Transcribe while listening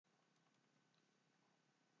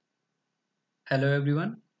Hello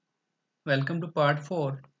everyone, welcome to part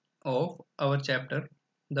 4 of our chapter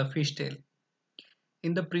The Fishtail.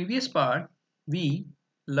 In the previous part, we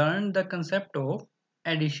learned the concept of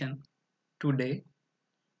addition. Today,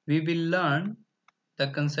 we will learn the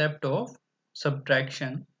concept of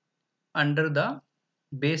subtraction under the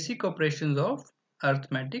basic operations of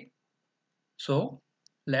arithmetic. So,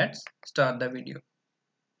 let's start the video.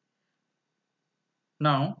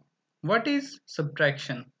 Now, what is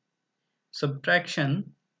subtraction? Subtraction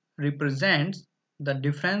represents the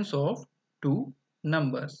difference of two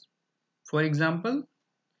numbers. For example,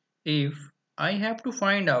 if I have to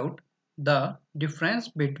find out the difference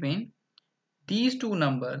between these two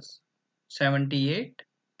numbers 78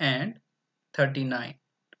 and 39,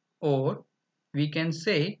 or we can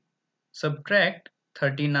say subtract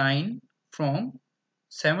 39 from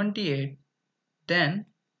 78, then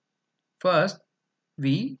first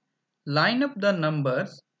we line up the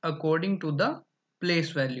numbers according to the place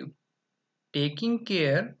value, taking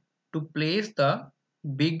care to place the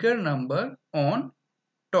bigger number on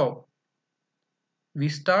top. We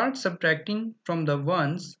start subtracting from the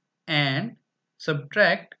ones and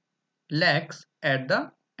subtract lakhs at the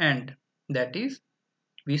end. That is,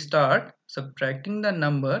 we start subtracting the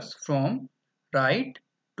numbers from right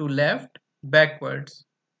to left backwards.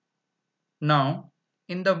 Now,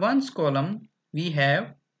 in the ones column, we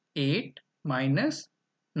have 8 minus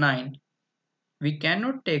 9. We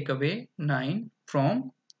cannot take away 9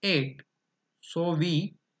 from 8. So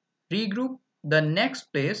we regroup the next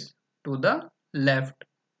place to the left.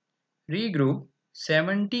 Regroup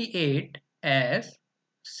 78 as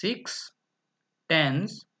 6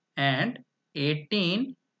 tens and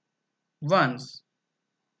 18 ones.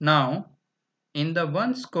 Now, in the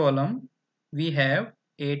ones column, we have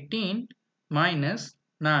 18 minus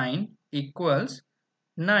 9 equals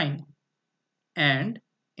 9. And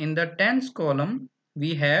in the tens column,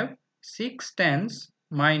 we have 6 tens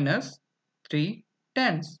minus 3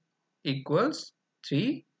 tens equals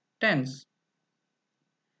 3 tens.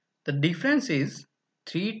 The difference is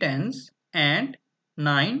 3 tens and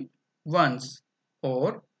 9 ones,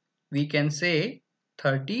 or we can say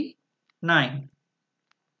 39.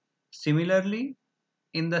 Similarly,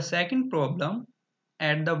 in the second problem,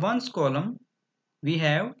 at the ones column, we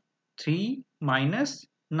have 3 minus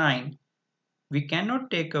 9. We cannot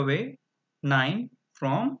take away 9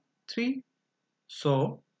 from 3.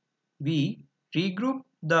 So, we regroup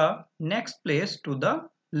the next place to the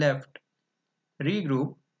left.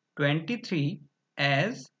 Regroup 23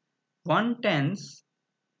 as 1 tens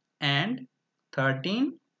and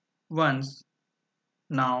 13 ones.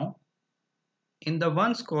 Now, in the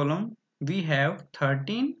ones column, we have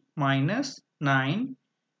 13 minus 9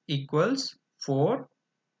 equals 4,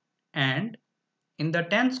 and in the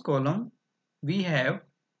tens column, we have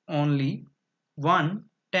only 1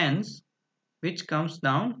 tens, which comes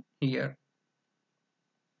down here.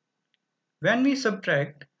 When we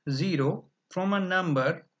subtract 0 from a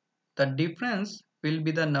number, the difference will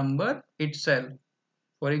be the number itself.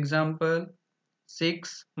 For example,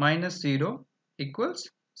 6 minus 0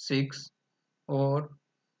 equals 6, or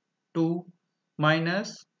 2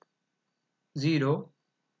 minus 0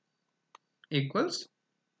 equals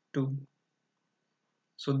 2.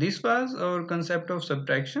 So this was our concept of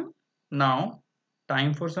subtraction. Now,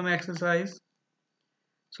 time for some exercise.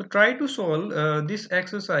 So try to solve this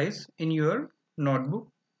exercise in your notebook.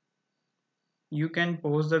 You can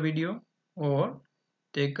pause the video or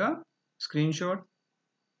take a screenshot.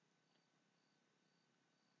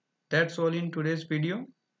 That's all in today's video.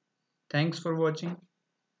 Thanks for watching.